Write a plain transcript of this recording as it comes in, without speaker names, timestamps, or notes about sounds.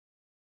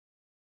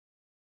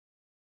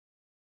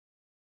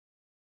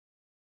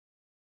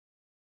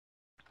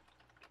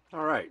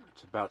All right,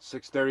 it's about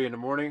 6:30 in the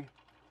morning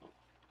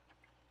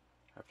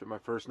after my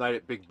first night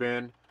at Big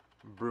Ben.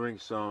 I'm brewing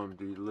some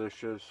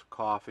delicious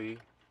coffee,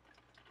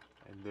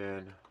 and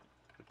then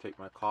I take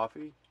my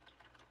coffee,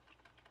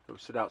 go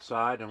sit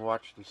outside and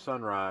watch the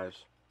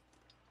sunrise.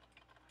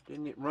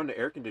 Didn't run the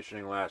air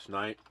conditioning last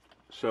night,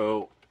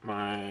 so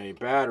my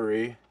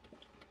battery,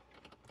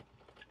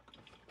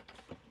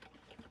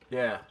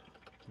 yeah,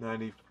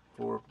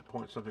 94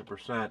 point something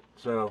percent.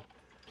 So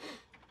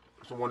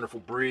it's a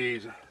wonderful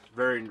breeze. It's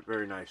very,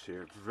 very nice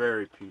here.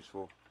 Very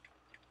peaceful.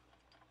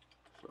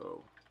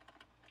 So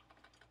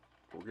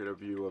we'll get a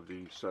view of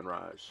the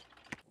sunrise.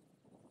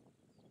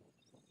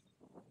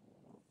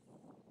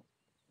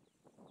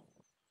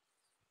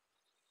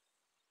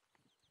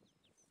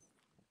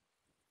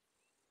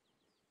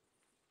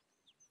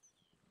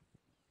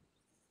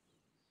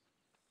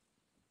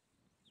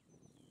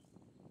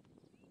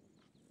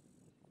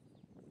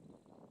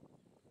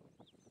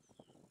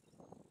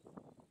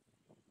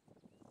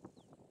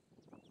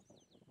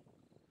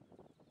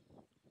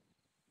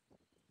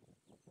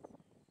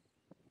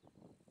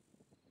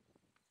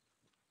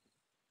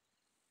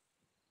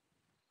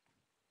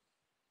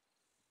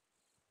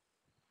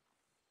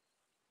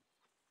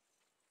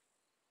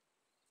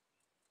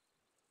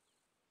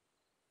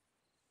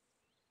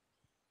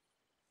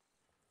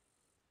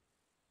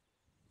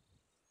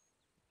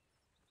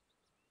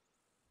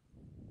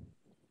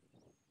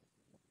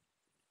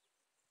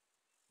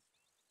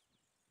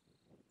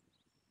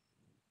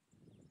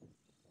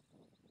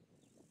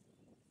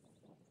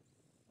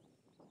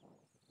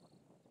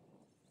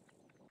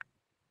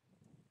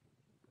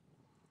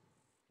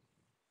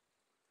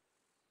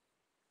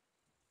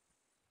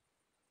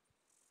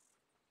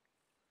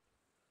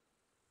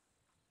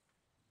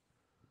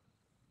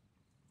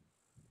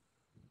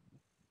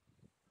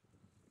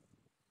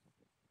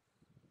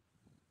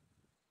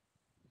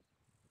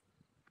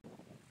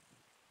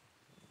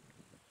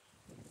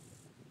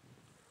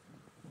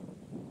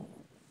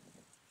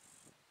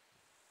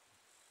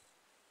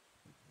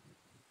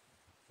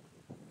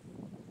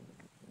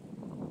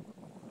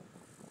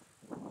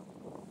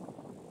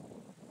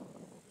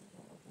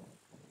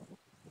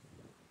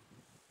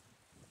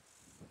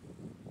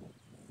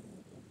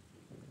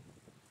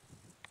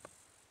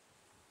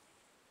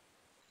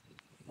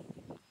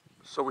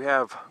 So we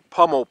have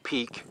Pummel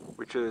Peak,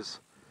 which is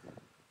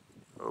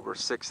over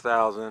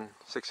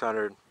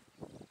 6,600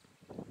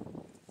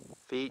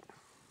 feet.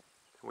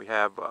 We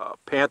have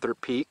Panther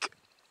Peak,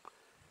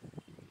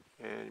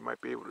 and you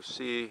might be able to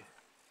see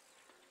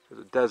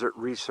there's a desert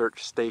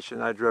research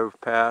station I drove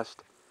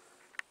past.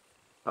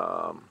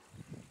 Um,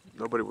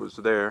 Nobody was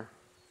there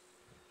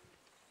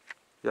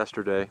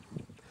yesterday.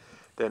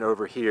 Then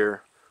over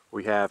here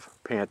we have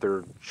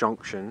Panther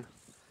Junction,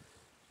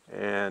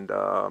 and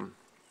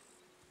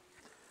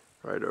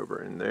right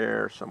over in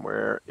there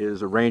somewhere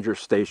is a ranger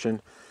station.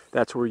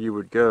 That's where you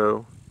would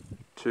go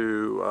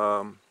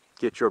to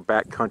get your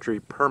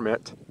backcountry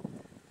permit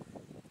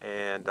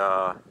and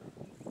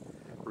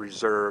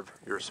reserve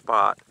your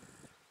spot.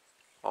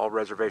 All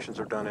reservations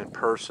are done in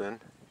person,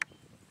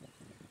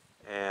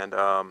 and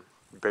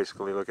you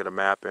basically look at a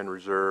map and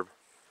reserve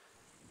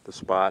the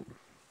spot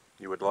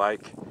you would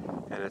like,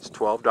 and it's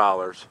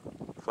 $12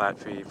 flat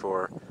fee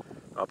for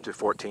up to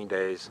 14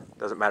 days.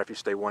 Doesn't matter if you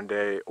stay 1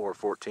 day or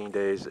 14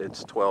 days,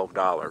 it's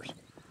 $12.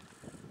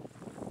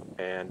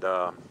 And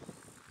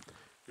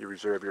you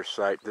reserve your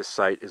site. This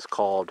site is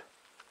called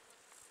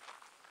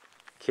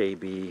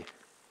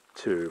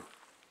KB2.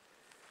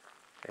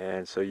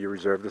 And so you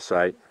reserve the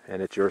site,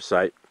 and it's your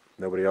site.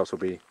 Nobody else will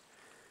be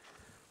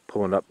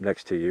pulling up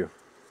next to you.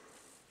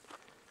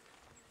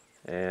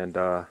 And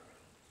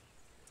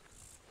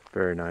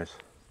very nice.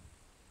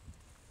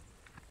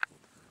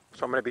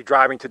 So I'm going to be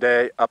driving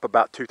today up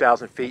about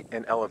 2,000 feet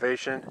in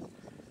elevation,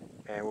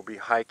 and we'll be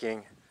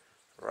hiking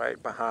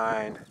right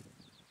behind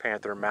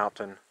Panther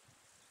Mountain,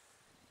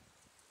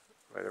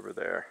 right over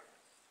there.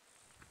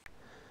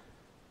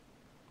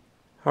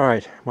 All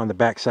right, I'm on the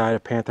back side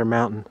of Panther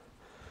Mountain,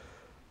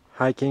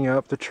 hiking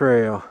up the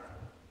trail.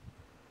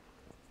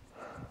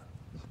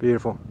 It's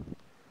beautiful.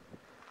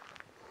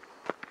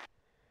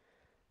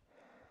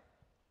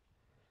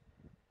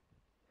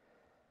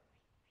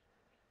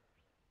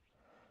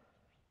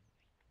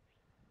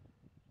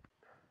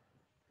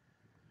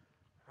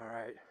 All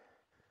right,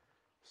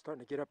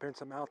 starting to get up in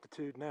some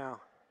altitude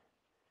now.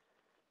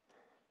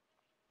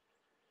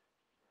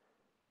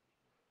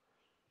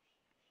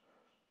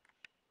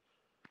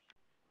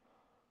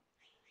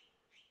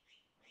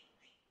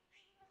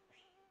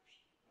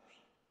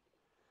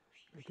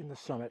 Making the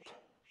summit.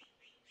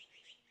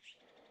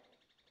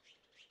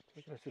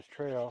 Taking us this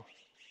trail.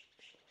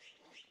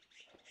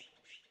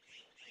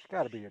 It's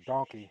got to be a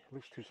donkey. It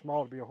looks too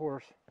small to be a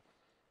horse.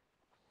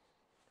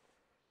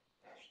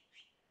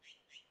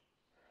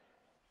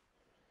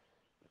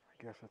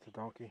 I guess that's a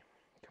donkey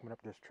coming up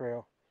this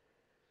trail.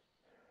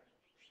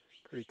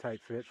 Pretty tight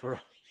fit for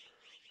a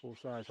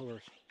full-size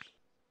horse.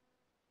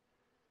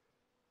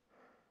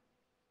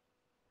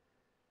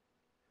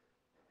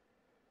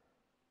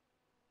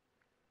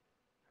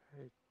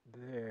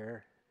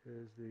 there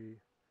is the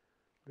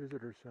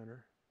visitor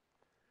center.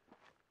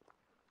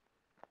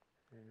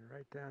 And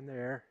right down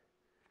there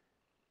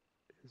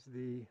is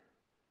the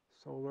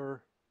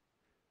solar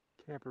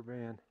camper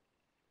van.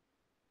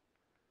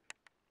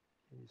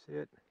 Can you see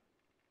it?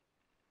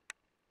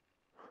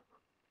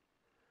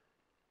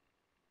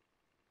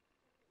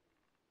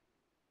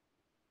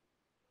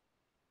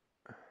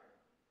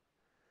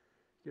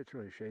 Gets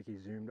really shaky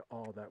zoomed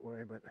all that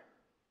way, but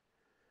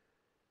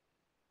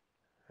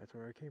that's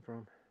where I came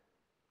from.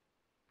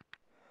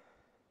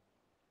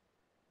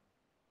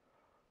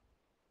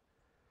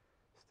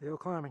 Still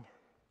climbing.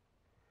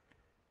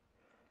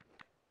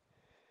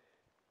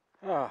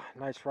 Ah,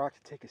 nice rock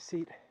to take a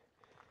seat.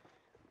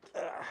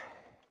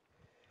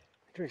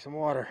 Drink some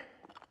water.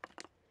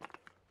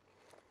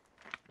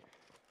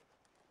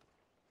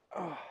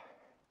 Oh,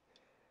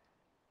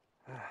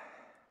 what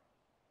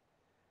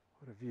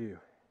a view.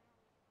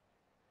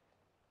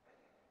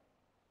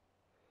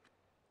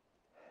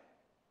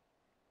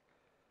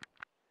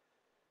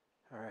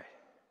 All right,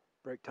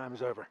 break time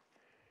is over.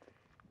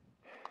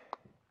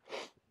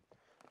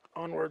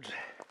 Onwards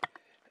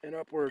and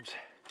upwards.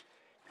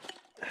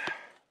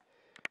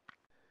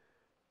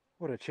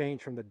 What a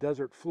change from the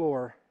desert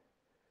floor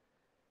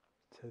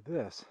to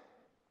this.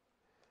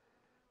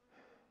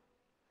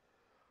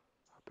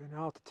 Up in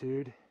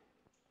altitude, a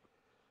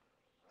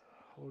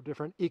whole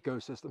different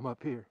ecosystem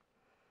up here.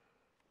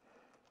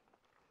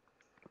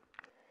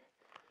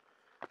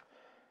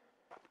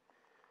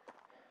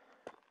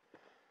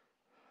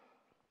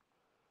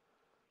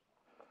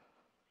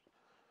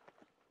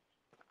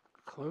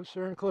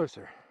 Closer and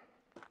closer.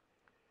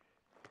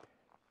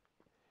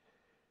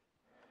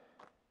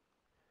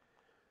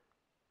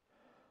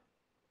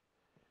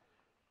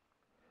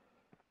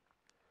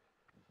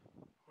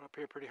 We're up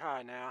here pretty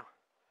high now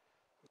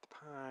with the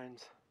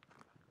pines.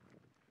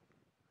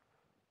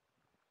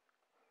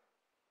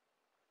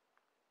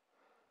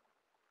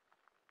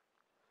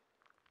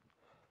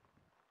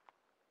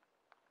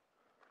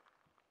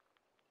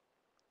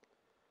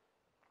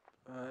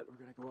 But we're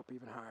going to go up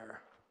even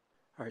higher.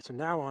 All right, so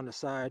now on the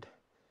side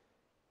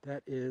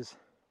that is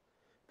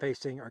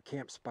facing our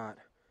camp spot.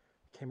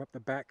 Came up the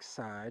back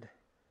side,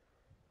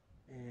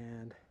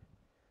 and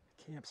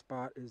the camp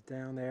spot is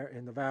down there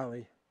in the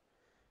valley.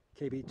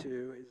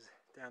 KB2 is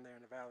down there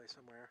in the valley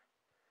somewhere.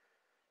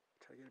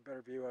 Try to get a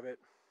better view of it,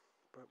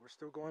 but we're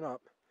still going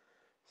up,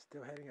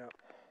 still heading up.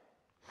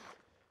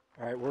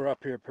 All right, we're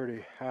up here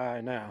pretty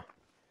high now.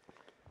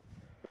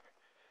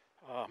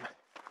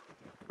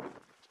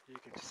 You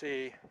can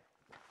see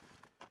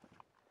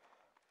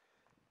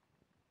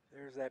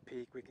there's that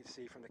peak we can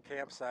see from the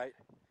campsite,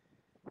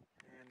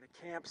 and the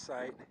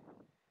campsite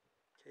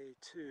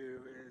K2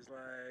 is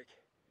like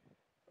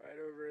right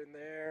over in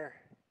there,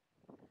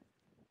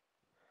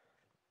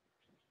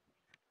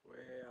 way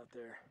out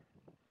there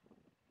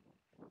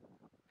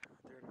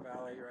in the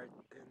valley, right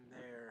in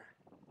there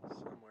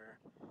somewhere.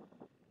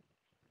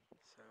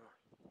 So,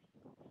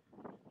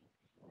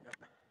 yep,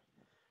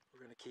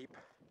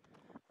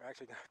 we're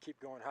actually gonna keep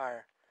going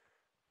higher.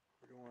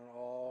 We're going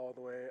all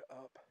the way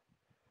up to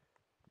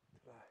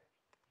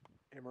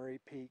the Emery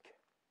Peak,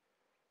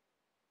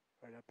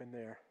 right up in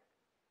there.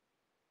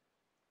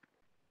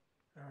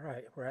 All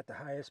right, we're at the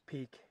highest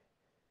peak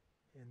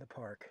in the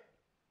park.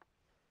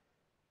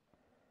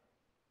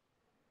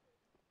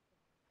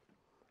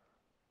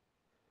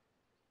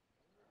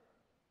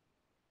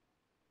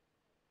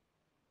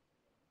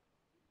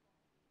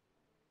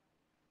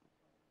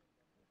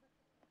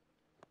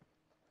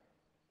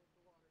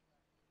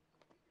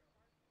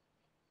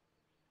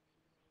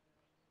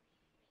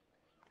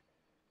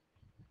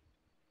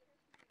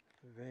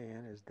 The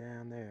van is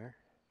down there.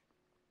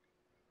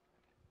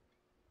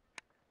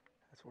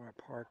 That's where I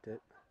parked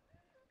it.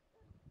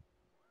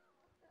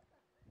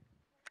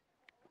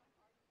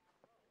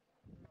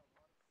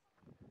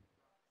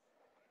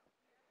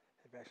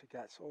 They've actually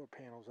got solar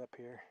panels up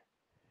here,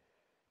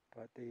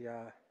 but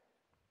the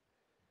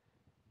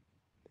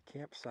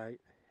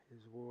campsite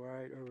is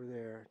right over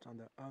there. It's on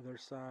the other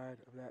side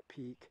of that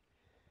peak.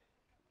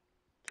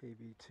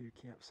 KB2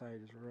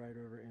 campsite is right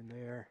over in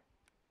there.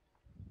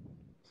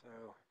 So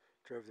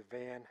drove the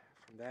van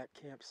from that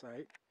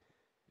campsite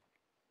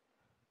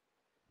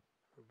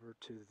over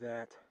to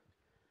that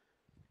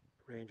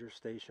ranger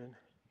station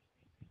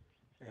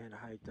and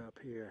hiked up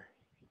here.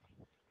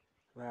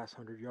 Last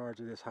 100 yards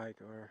of this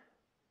hike are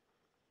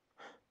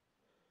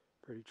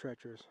pretty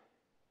treacherous.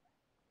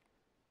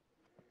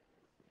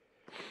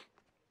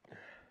 But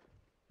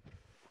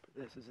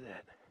this is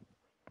it.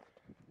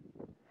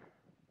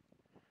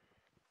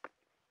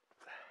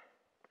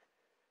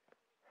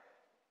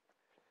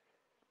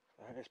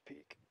 The highest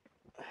peak.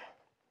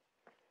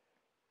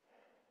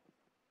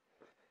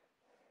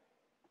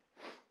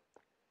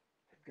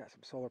 They've got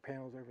some solar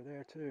panels over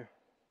there too.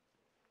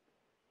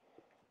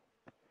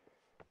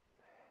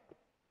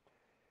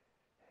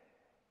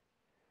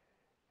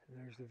 And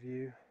there's the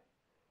view.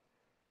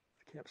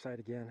 The campsite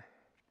again.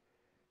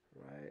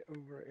 Right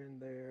over in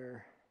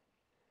there,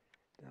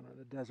 down on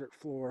the desert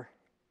floor.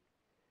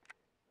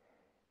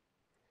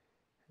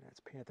 That's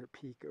Panther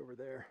Peak over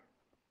there.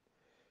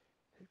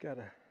 They've got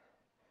an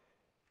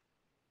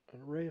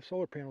array of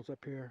solar panels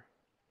up here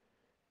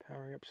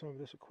powering up some of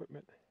this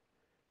equipment.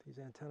 These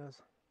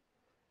antennas.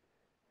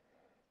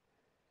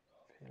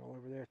 Panel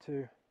over there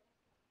too.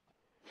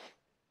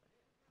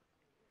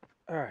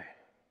 Alright.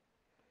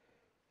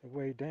 The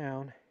way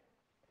down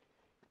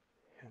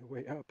and the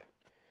way up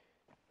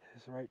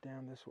is right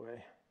down this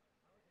way.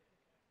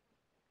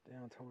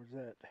 Down towards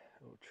that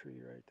little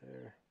tree right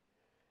there.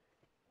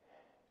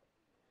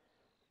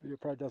 Video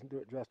probably doesn't do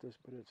it justice,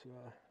 but it's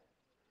a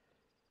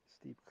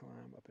steep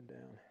climb up and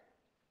down.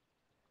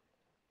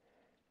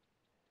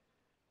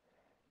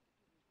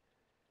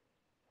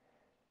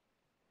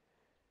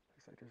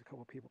 Looks like there's a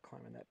couple people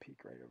climbing that peak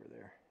right over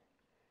there.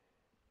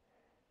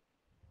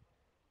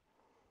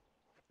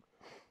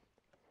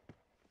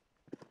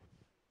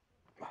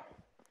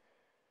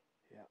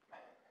 Yeah.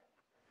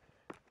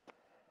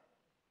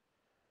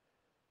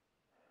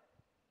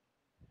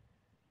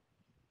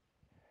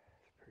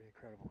 It's pretty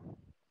incredible.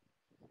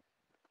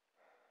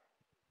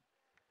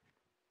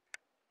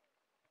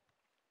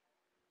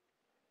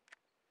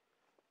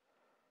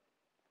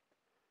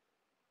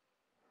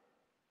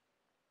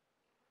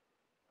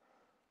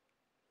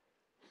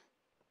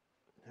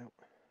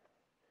 Nope.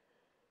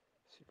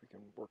 See if we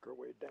can work our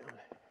way down.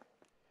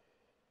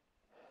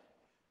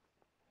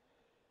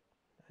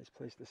 Nice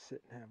place to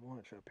sit and have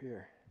lunch up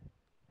here.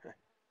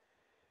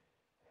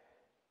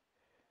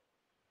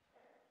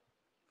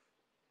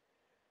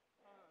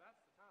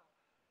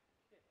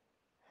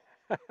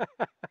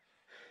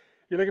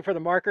 You looking for the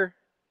marker?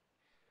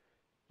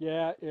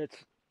 Yeah,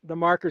 the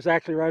marker's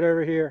actually right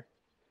over here.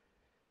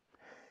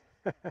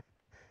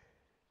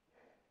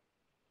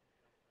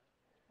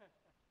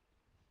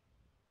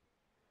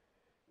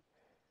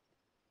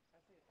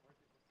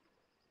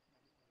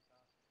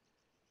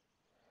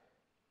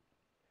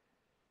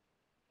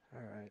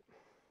 All right.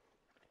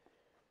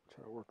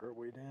 Try to work our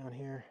way down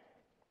here.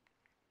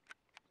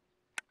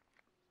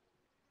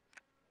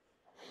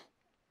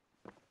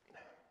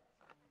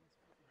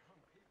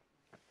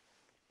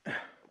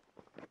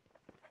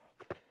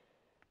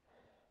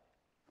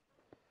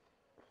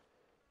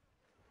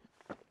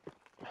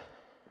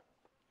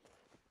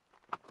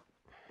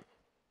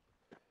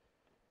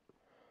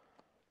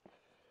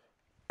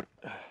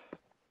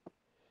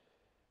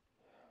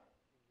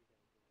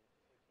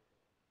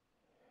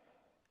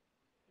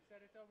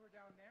 It's over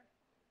down there?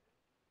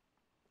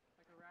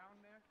 Like around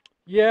there?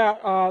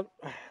 Yeah,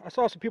 I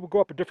saw some people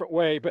go up a different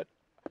way, but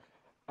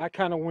I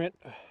kind of went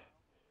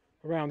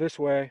around this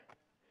way.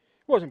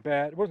 It wasn't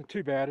bad. It wasn't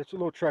too bad. It's a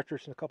little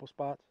treacherous in a couple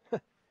spots.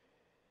 All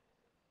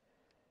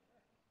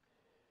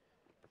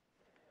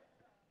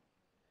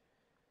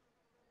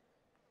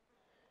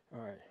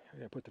right, I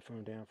gotta put the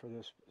phone down for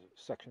this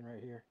section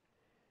right here,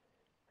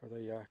 or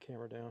the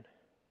camera down.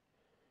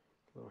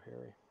 A little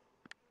hairy.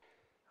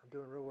 I'm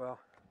doing real well.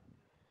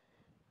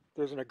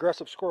 There's an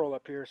aggressive squirrel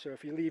up here, so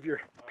if you leave your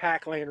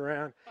pack laying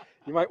around,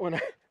 you might want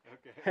to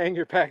hang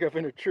your pack up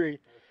in a tree.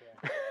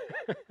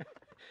 Okay.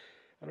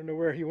 I don't know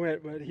where he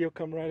went, but he'll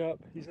come right up.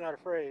 He's not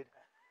afraid.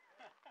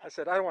 I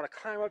said, I don't want to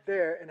climb up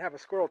there and have a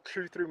squirrel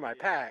chew through my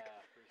pack.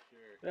 For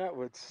sure. That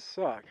would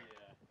suck. Yeah.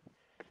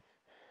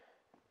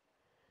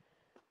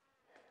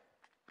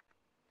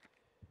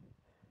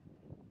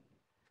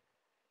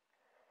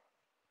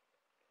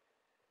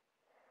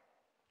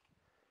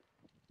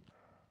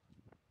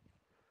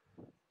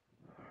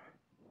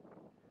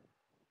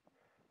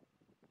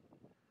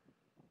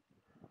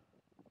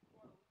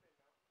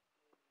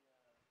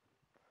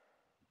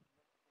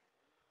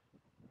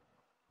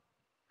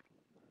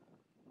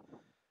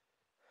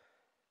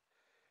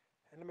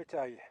 And let me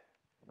tell you,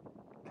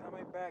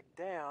 coming back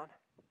down,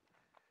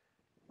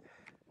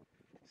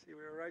 see, we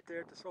were right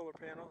there at the solar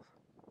panels.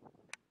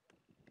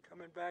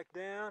 Coming back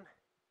down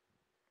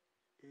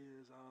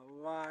is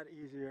a lot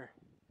easier.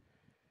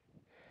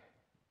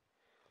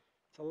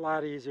 It's a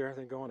lot easier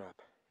than going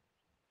up.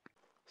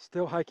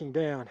 Still hiking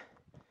down.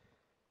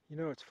 You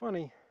know, it's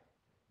funny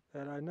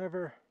that I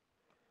never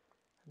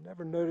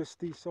noticed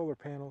these solar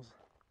panels.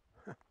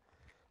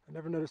 I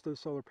never noticed those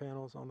solar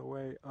panels on the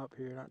way up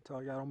here, not until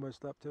I got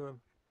almost up to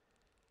them.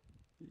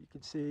 You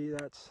can see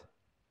that's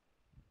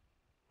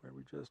where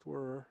we just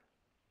were,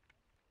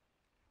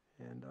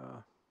 and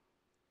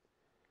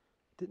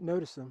didn't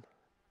notice them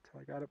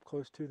until I got up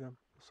close to them.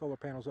 The solar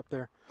panels up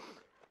there.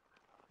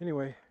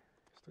 Anyway,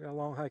 still got a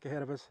long hike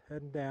ahead of us,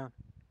 heading down.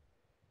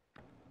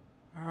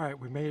 All right,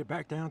 we made it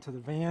back down to the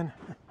van,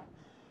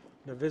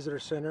 the visitor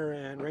center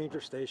and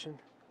ranger station.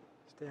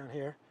 It's down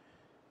here,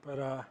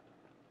 but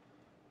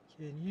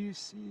can you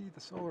see the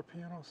solar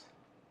panels?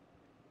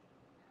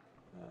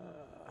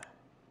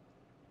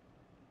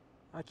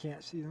 I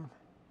can't see them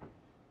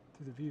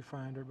through the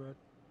viewfinder, but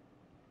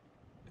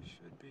it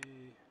should be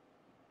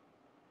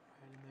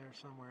right in there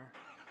somewhere.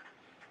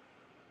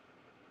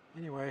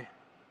 Anyway,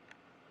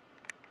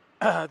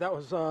 that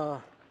was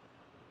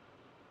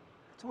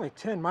it's only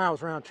 10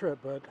 miles round trip,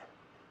 but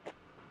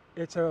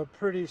it's a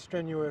pretty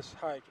strenuous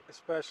hike,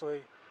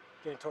 especially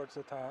getting towards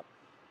the top.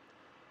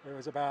 It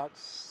was about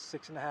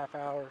 6.5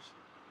 hours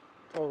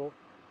total.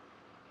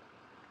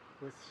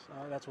 With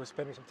that's with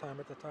spending some time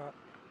at the top.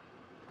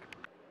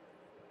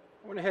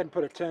 I went ahead and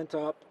put a tent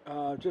up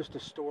just to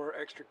store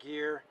extra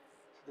gear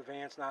so the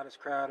van's not as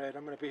crowded.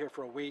 I'm going to be here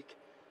for a week,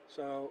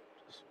 so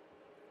just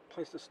a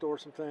place to store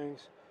some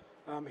things.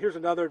 Here's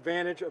another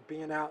advantage of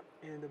being out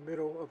in the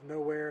middle of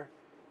nowhere,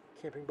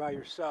 camping by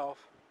yourself,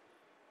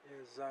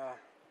 is I'm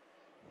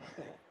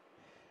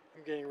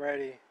getting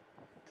ready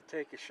to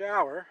take a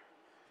shower,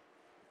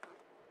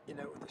 you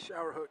know, with the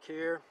shower hook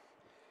here,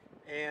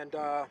 and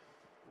we're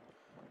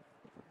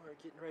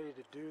getting ready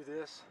to do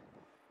this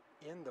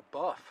in the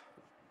buff,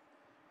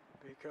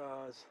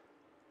 because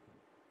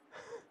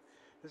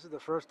this is the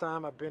first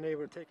time I've been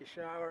able to take a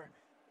shower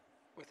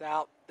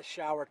without the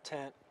shower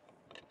tent,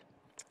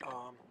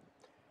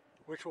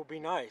 which will be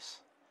nice.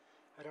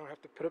 I don't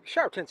have to put up,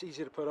 shower tent's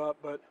easy to put up,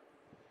 but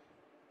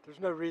there's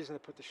no reason to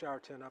put the shower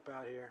tent up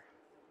out here.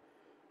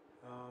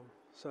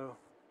 So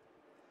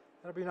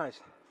that'll be nice.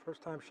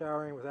 First time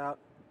showering without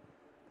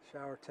the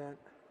shower tent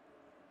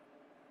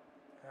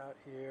out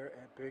here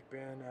at Big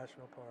Bend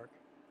National Park.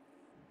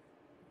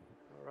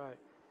 All right.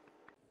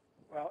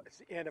 Well, it's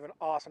the end of an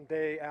awesome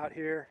day out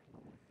here.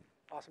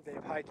 Awesome day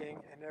of hiking,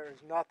 and there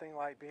is nothing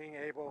like being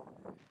able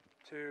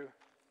to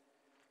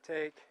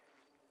take,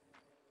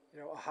 you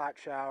know, a hot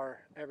shower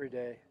every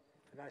day,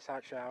 a nice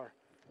hot shower,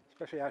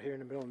 especially out here in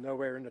the middle of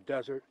nowhere in the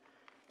desert.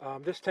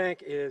 This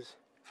tank is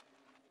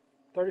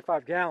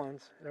 35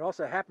 gallons, and it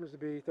also happens to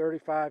be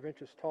 35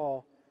 inches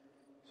tall,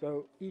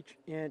 so each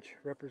inch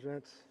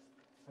represents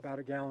about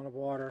a gallon of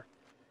water.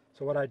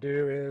 So what I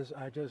do is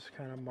I just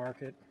kind of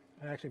mark it.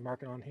 I actually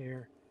mark it on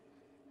here,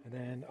 and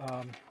then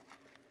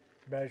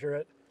measure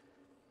it.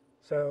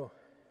 So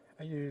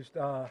I used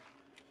 4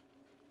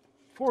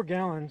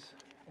 gallons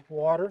of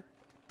water.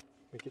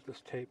 Let me get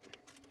this tape.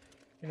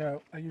 You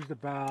know, I used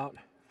about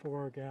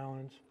 4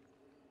 gallons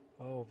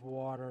of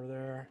water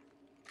there,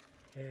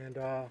 and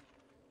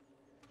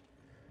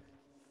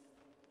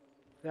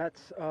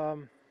that's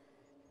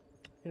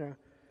you know,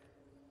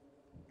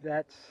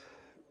 that's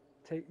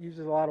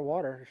uses a lot of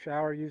water. The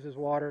shower uses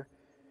water,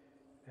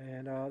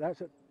 and that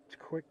was a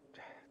quick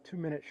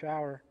 2-minute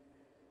shower.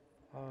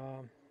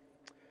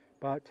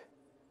 But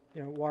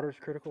you know, water is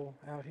critical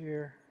out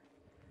here,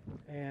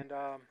 and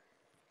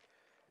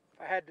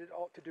if I had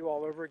to do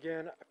all over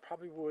again, I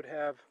probably would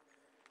have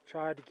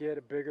tried to get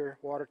a bigger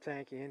water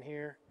tank in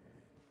here.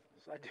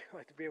 So I do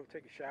like to be able to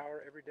take a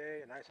shower every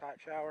day, a nice hot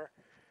shower,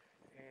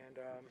 and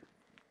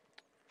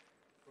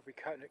we'll be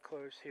cutting it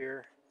close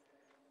here.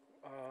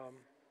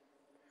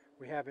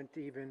 We haven't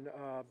even,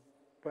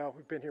 well,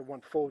 we've been here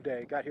one full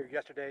day. Got here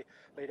yesterday,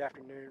 late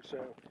afternoon,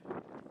 so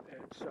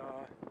it's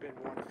been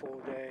one full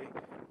day.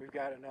 We've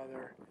got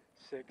another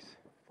 6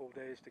 full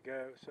days to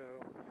go, so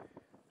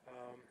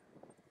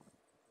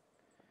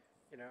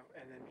you know,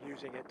 and then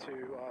using it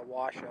to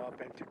wash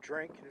up and to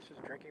drink. This is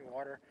drinking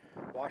water,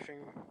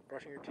 washing,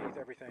 brushing your teeth,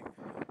 everything.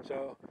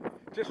 So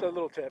just a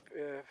little tip,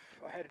 if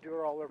I had to do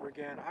it all over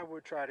again, I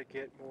would try to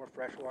get more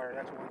fresh water.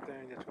 That's one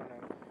thing that's going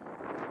to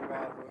move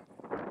out of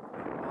an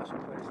awesome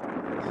place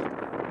like this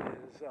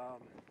is,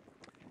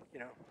 you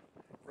know,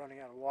 running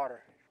out of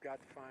water. You've got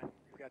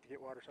to get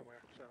water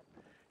somewhere. So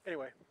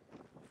anyway,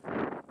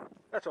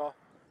 that's all.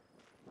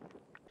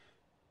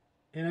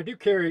 And I do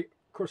carry,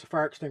 of course, a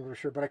fire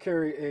extinguisher, but I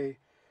carry a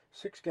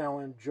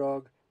 6-gallon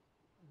jug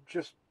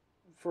just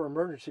for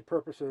emergency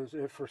purposes.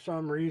 If for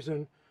some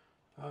reason,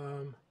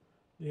 you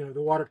know,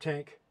 the water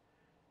tank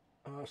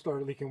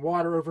started leaking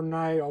water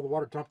overnight, all the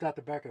water dumped out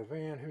the back of the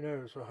van, who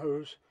knows, a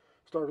hose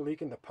started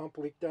leaking, the pump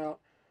leaked out,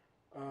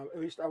 at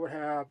least I would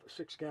have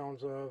 6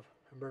 gallons of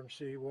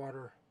emergency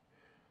water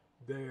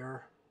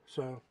there.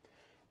 So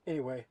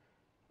anyway,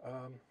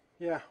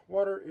 yeah,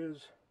 water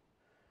is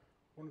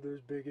one of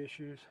those big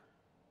issues.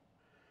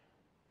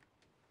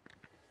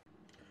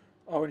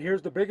 Oh, and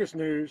here's the biggest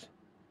news.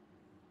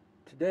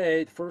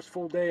 Today, the first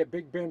full day at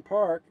Big Bend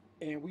Park,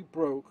 and we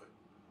broke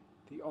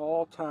the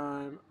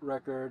all-time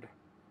record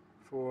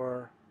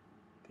for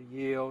the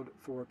yield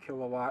for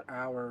kilowatt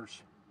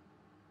hours.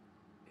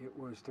 It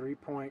was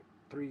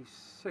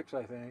 3.36,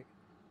 I think.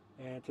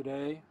 And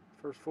today,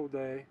 first full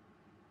day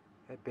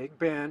at Big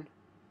Bend,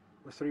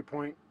 was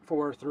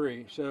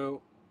 3.43.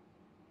 So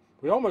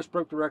we almost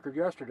broke the record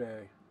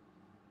yesterday.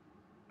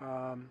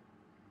 3.19,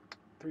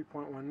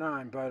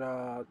 but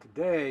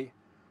today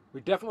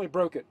we definitely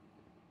broke it.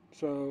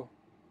 So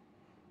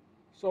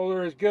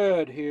solar is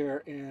good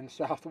here in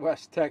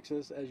Southwest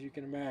Texas, as you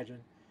can imagine,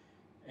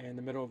 in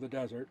the middle of the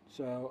desert.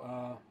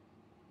 So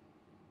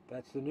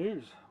that's the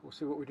news. We'll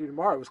see what we do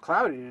tomorrow. It was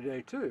cloudy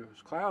today too.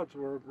 Clouds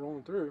were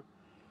rolling through.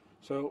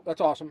 So that's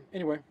awesome.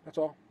 Anyway, that's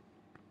all.